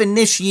rite of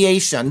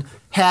initiation,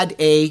 had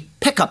a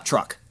pickup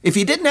truck. If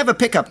you didn't have a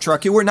pickup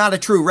truck, you were not a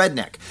true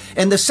redneck.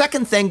 And the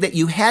second thing that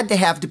you had to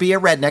have to be a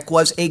redneck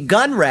was a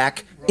gun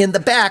rack in the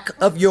back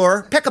of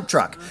your pickup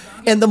truck.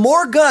 And the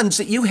more guns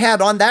that you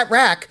had on that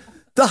rack,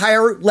 the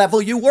higher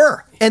level you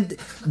were. And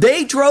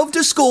they drove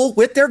to school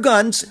with their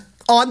guns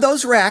on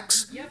those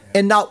racks,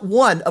 and not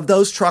one of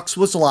those trucks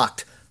was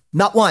locked.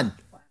 Not one.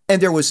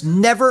 And there was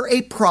never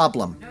a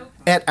problem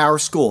at our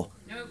school.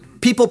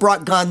 People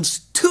brought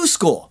guns to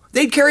school.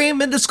 They'd carry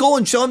them into school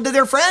and show them to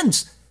their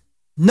friends.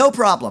 No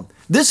problem.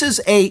 This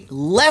is a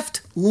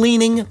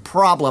left-leaning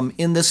problem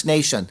in this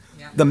nation.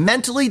 The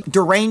mentally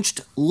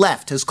deranged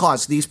left has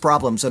caused these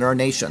problems in our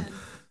nation.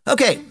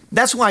 Okay,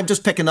 that's why I'm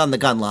just picking on the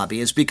gun lobby,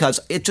 is because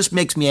it just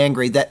makes me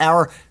angry that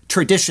our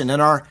tradition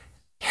and our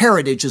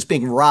heritage is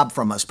being robbed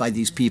from us by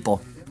these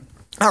people.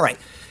 All right,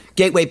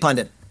 Gateway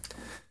Pundit.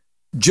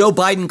 Joe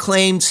Biden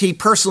claims he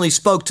personally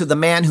spoke to the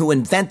man who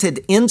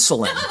invented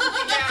insulin.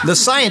 The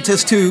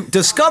scientist who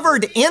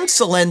discovered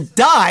insulin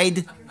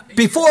died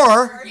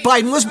before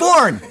Biden was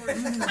born.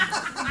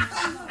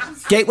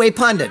 Gateway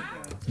Pundit.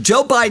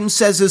 Joe Biden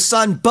says his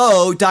son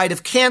Beau died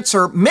of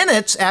cancer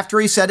minutes after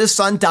he said his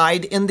son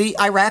died in the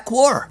Iraq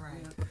War.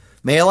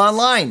 Mail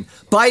Online.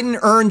 Biden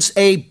earns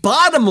a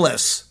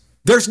bottomless,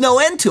 there's no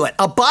end to it,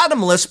 a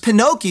bottomless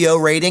Pinocchio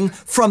rating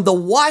from the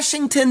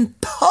Washington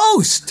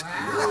Post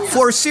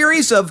for a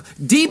series of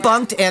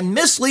debunked and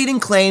misleading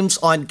claims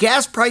on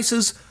gas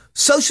prices,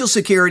 Social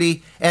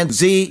Security, and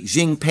Xi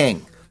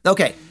Jinping.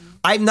 Okay,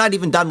 I'm not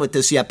even done with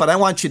this yet, but I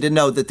want you to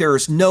know that there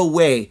is no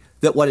way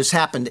that what has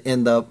happened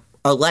in the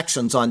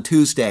elections on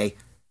Tuesday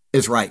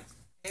is right.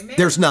 Amen.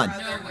 There's none.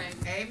 No way.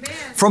 Amen.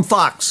 From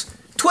Fox,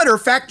 Twitter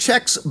fact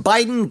checks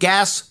Biden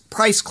gas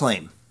price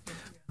claim.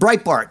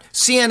 Breitbart,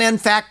 CNN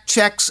fact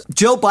checks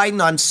Joe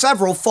Biden on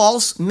several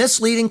false,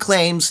 misleading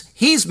claims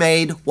he's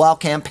made while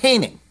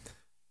campaigning.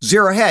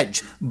 Zero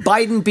Hedge,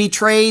 Biden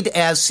betrayed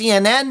as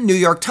CNN, New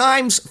York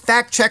Times,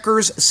 fact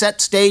checkers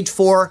set stage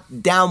for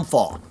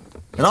downfall.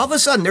 And all of a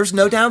sudden, there's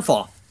no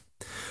downfall.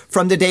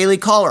 From the Daily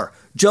Caller,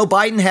 Joe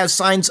Biden has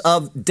signs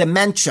of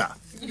dementia.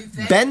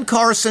 Ben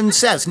Carson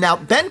says. Now,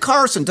 Ben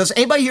Carson, does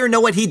anybody here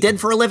know what he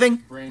did for a living?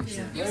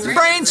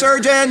 Brain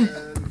surgeon.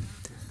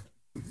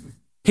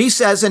 He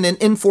says in an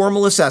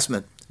informal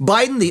assessment,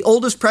 Biden, the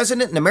oldest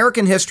president in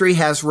American history,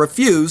 has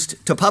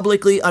refused to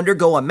publicly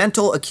undergo a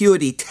mental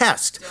acuity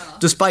test,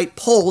 despite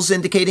polls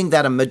indicating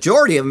that a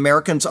majority of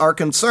Americans are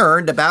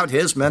concerned about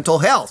his mental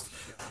health.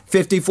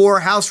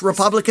 54 House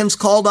Republicans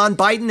called on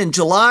Biden in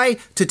July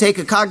to take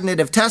a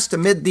cognitive test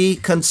amid the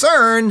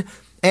concern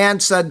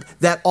and said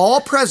that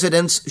all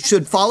presidents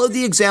should follow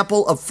the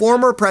example of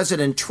former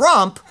President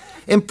Trump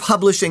in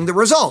publishing the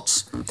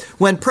results.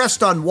 When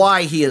pressed on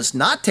why he has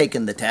not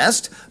taken the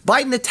test,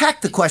 Biden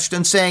attacked the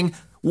question, saying,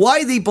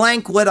 "Why the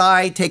blank would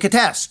I take a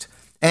test?"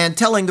 and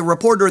telling the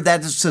reporter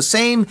that it's the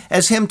same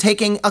as him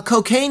taking a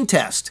cocaine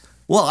test.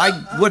 Well,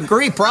 I would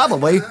agree,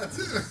 probably.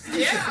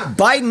 Yeah.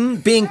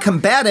 Biden being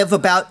combative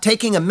about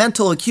taking a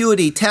mental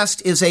acuity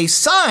test is a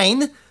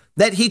sign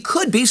that he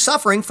could be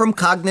suffering from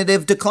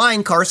cognitive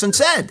decline, Carson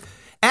said,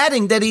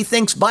 adding that he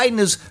thinks Biden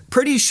is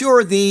pretty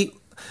sure the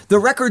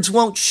records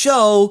won't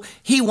show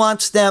he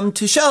wants them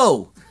to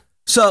show.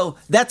 So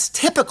that's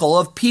typical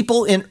of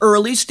people in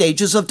early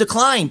stages of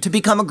decline, to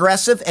become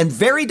aggressive and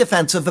very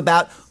defensive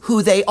about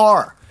who they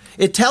are.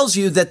 It tells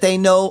you that they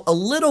know a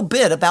little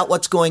bit about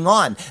what's going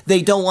on.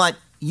 They don't want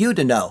you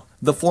to know,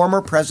 the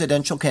former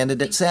presidential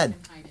candidate said.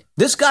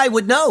 This guy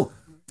would know.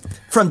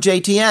 From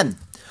JTN,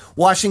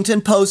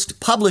 Washington Post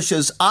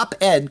publishes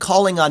op-ed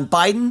calling on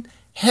Biden,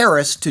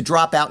 Harris to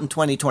drop out in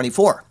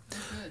 2024.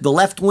 The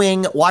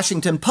left-wing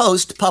Washington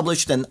Post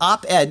published an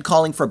op-ed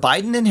calling for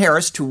Biden and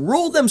Harris to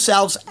rule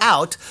themselves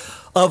out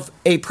of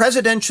a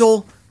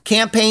presidential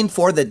campaign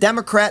for the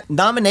Democrat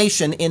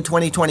nomination in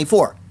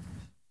 2024.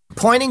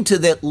 Pointing to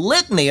the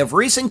litany of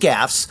recent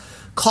gaffes,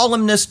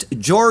 columnist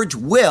George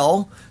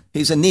Will,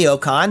 he's a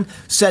neocon,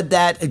 said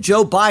that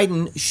Joe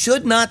Biden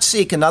should not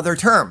seek another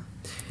term.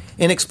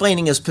 In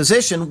explaining his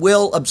position,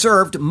 Will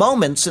observed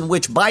moments in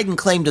which Biden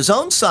claimed his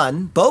own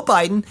son, Beau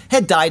Biden,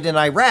 had died in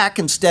Iraq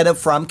instead of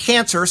from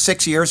cancer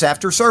 6 years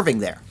after serving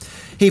there.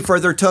 He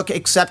further took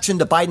exception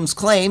to Biden's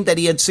claim that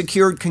he had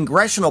secured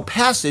congressional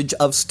passage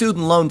of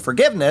student loan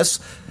forgiveness,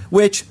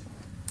 which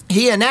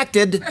he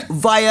enacted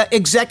via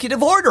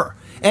executive order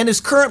and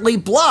is currently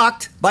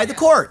blocked by the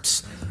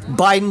courts.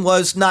 Biden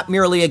was not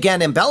merely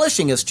again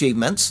embellishing his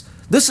achievements.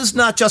 This is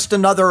not just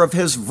another of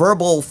his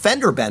verbal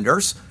fender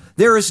benders.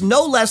 There is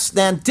no less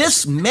than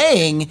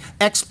dismaying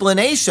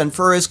explanation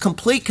for his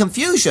complete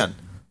confusion.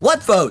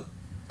 What vote?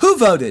 Who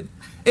voted?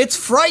 It's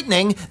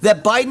frightening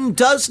that Biden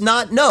does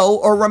not know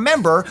or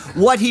remember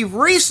what he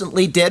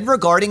recently did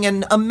regarding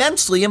an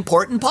immensely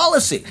important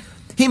policy.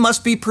 He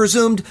must be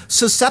presumed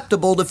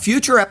susceptible to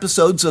future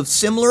episodes of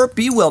similar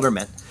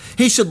bewilderment.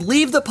 He should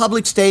leave the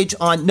public stage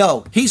on,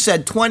 no, he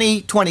said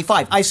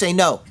 2025. I say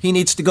no, he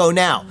needs to go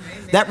now.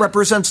 That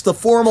represents the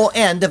formal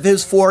end of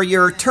his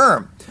 4-year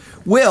term.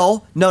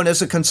 Will, known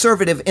as a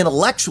conservative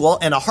intellectual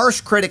and a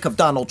harsh critic of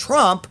Donald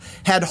Trump,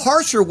 had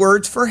harsher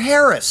words for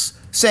Harris,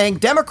 saying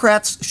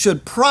Democrats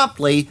should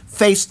promptly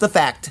face the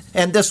fact.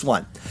 And this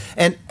one,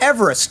 an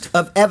Everest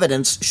of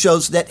evidence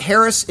shows that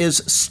Harris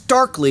is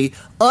starkly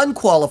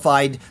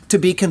unqualified to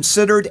be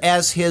considered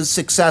as his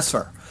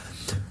successor.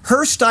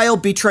 Her style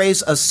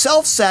betrays a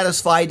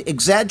self-satisfied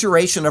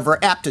exaggeration of her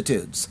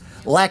aptitudes.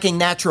 Lacking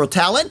natural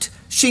talent,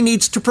 she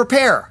needs to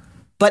prepare,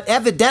 but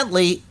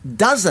evidently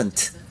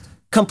doesn't.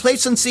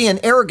 Complacency and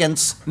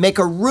arrogance make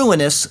a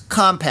ruinous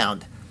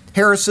compound.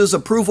 Harris's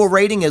approval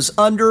rating is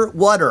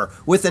underwater,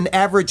 with an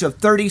average of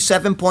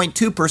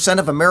 37.2%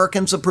 of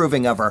Americans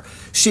approving of her.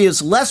 She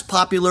is less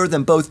popular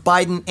than both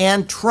Biden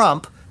and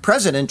Trump,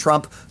 President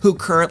Trump, who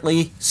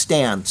currently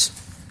stands.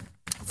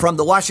 From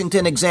the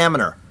Washington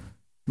Examiner,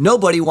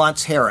 nobody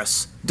wants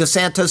Harris.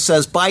 DeSantis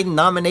says Biden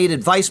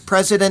nominated vice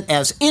president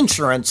as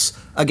insurance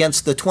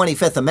against the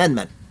 25th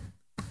Amendment.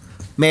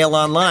 Mail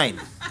Online,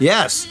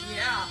 yes.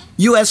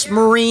 U.S.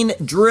 Marine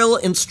drill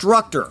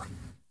instructor.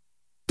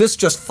 This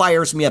just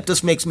fires me up.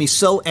 This makes me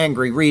so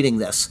angry reading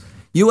this.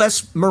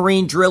 U.S.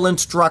 Marine drill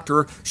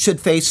instructor should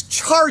face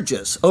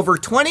charges over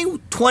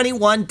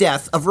 2021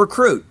 death of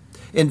recruit.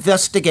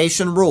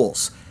 Investigation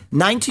rules.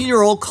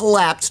 19-year-old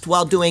collapsed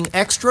while doing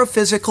extra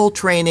physical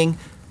training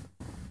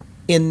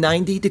in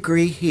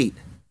 90-degree heat.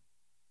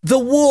 The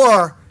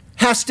war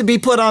has to be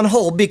put on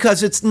hold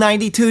because it's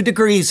 92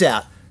 degrees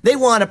out. They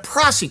want to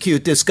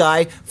prosecute this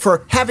guy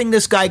for having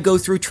this guy go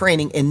through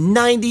training in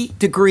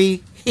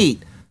 90-degree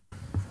heat.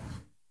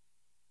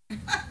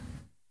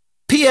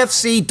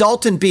 PFC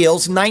Dalton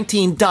Beals,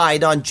 19,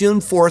 died on June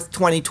 4th,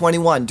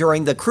 2021,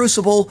 during the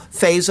crucible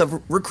phase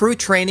of recruit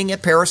training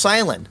at Parris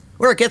Island,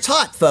 where it gets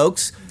hot,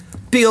 folks.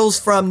 Beals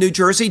from New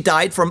Jersey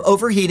died from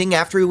overheating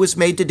after he was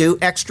made to do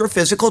extra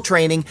physical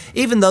training,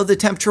 even though the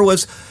temperature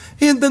was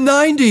in the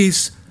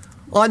 90s.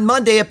 On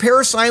Monday, a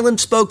Parris Island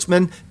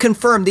spokesman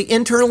confirmed the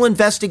internal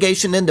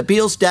investigation into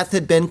Beals' death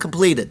had been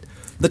completed.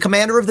 The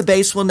commander of the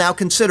base will now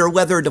consider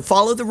whether to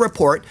follow the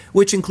report,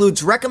 which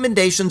includes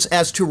recommendations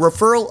as to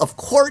referral of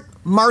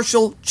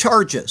court-martial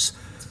charges.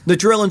 The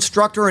drill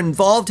instructor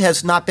involved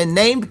has not been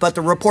named, but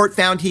the report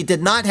found he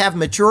did not have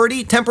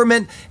maturity,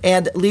 temperament,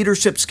 and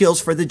leadership skills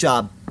for the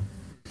job.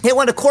 They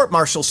want to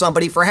court-martial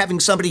somebody for having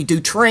somebody do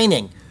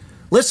training.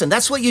 Listen,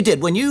 that's what you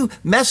did when you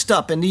messed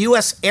up in the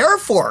U.S. Air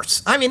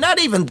Force. I mean, not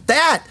even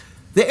that.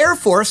 The Air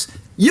Force,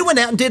 you went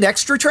out and did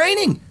extra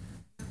training.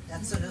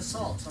 That's an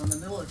assault on the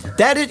military.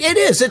 It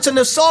is. It's an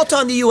assault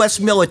on the U.S.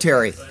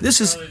 military.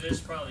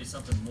 There's probably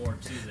something more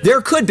to that.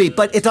 There could be,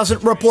 but it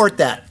doesn't report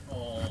that.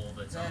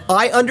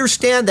 I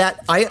understand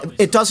that.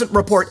 It doesn't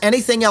report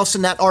anything else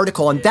in that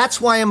article, and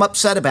that's why I'm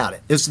upset about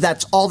it, is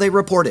that's all they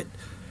reported.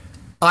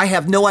 I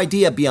have no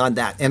idea beyond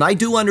that, and I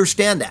do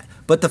understand that.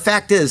 But the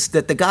fact is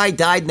that the guy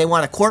died and they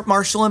want to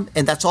court-martial him,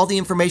 and that's all the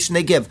information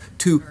they give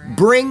to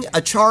bring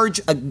a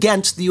charge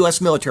against the U.S.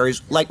 military,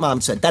 like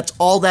Mom said. That's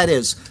all that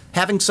is.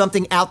 Having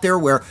something out there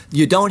where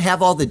you don't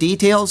have all the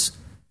details,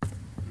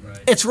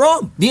 it's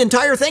wrong. The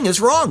entire thing is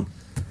wrong.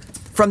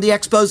 From the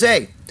expose,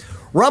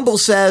 Rumble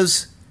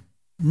says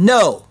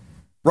no.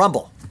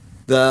 Rumble,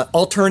 the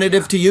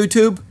alternative to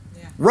YouTube.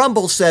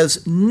 Rumble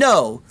says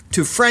no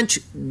to French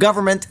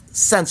government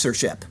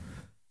censorship.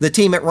 The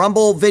team at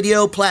Rumble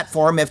video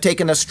platform have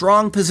taken a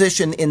strong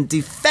position in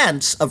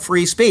defense of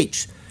free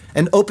speech,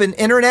 an open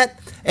internet,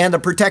 and the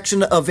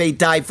protection of a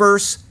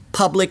diverse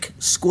public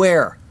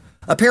square.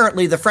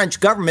 Apparently, the French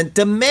government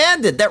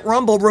demanded that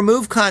Rumble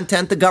remove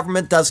content the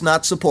government does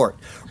not support.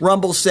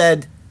 Rumble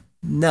said,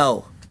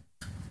 no.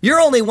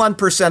 You're only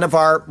 1% of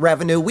our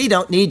revenue. We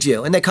don't need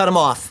you. And they cut him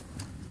off.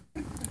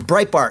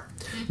 Breitbart.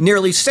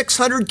 Nearly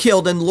 600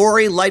 killed in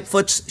Lori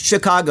Lightfoot's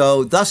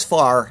Chicago thus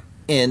far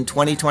in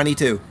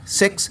 2022.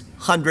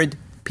 600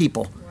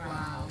 people.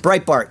 Wow.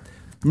 Breitbart.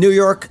 New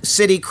York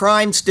City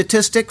crime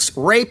statistics.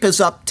 Rape is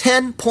up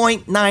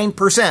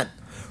 10.9%.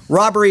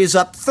 Robbery is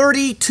up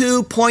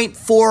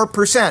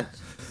 32.4%.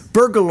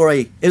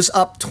 Burglary is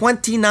up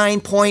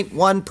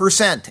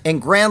 29.1%.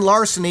 And grand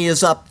larceny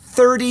is up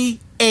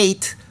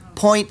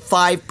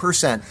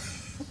 38.5%.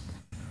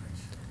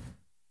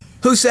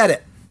 Who said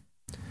it?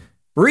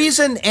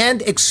 Reason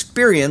and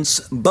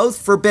experience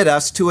both forbid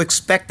us to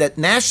expect that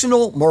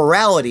national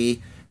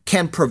morality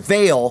can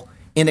prevail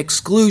in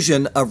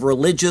exclusion of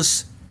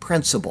religious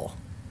principle.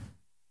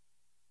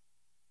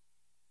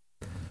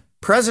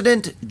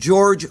 President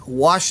George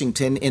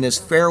Washington in his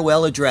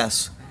farewell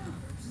address.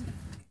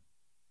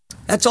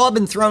 That's all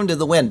been thrown to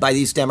the wind by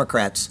these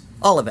Democrats.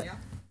 All of it.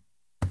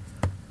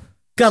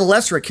 Got a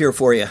Lesrick here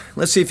for you.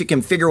 Let's see if you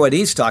can figure what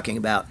he's talking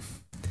about.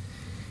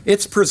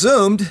 It's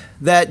presumed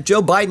that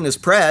Joe Biden is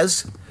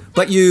prez,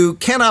 but you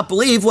cannot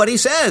believe what he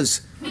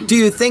says. Do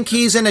you think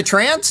he's in a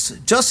trance?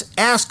 Just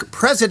ask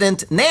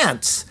President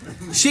Nance.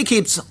 She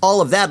keeps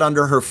all of that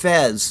under her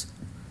fez.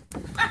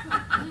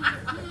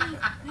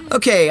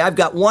 Okay, I've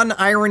got one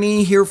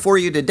irony here for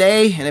you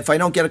today, and if I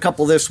don't get a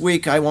couple this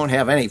week, I won't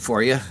have any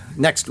for you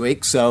next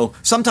week. So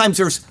sometimes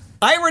there's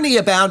irony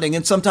abounding,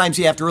 and sometimes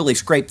you have to really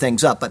scrape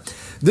things up. But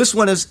this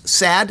one is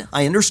sad.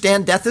 I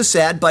understand death is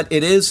sad, but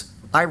it is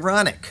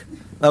ironic.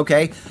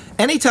 Okay?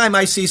 Anytime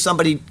I see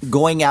somebody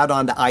going out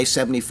onto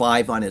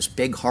I-75 on his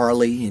big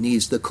Harley, and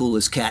he's the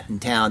coolest cat in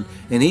town,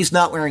 and he's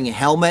not wearing a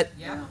helmet,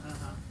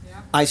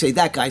 I say,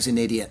 that guy's an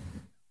idiot.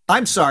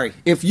 I'm sorry.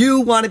 If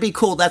you want to be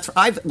cool,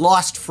 I've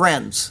lost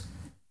friends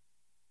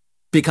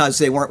because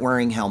they weren't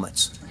wearing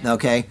helmets.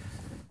 Okay?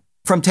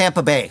 From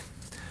Tampa Bay.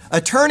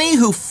 Attorney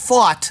who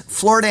fought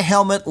Florida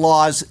helmet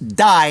laws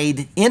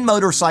died in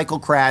motorcycle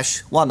crash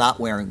while not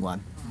wearing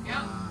one.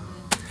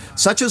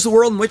 Such is the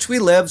world in which we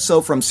live.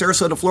 So from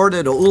Sarasota,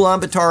 Florida to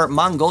Ulaanbaatar,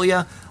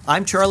 Mongolia,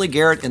 I'm Charlie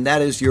Garrett, and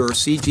that is your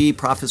CG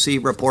Prophecy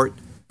Report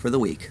for the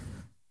week.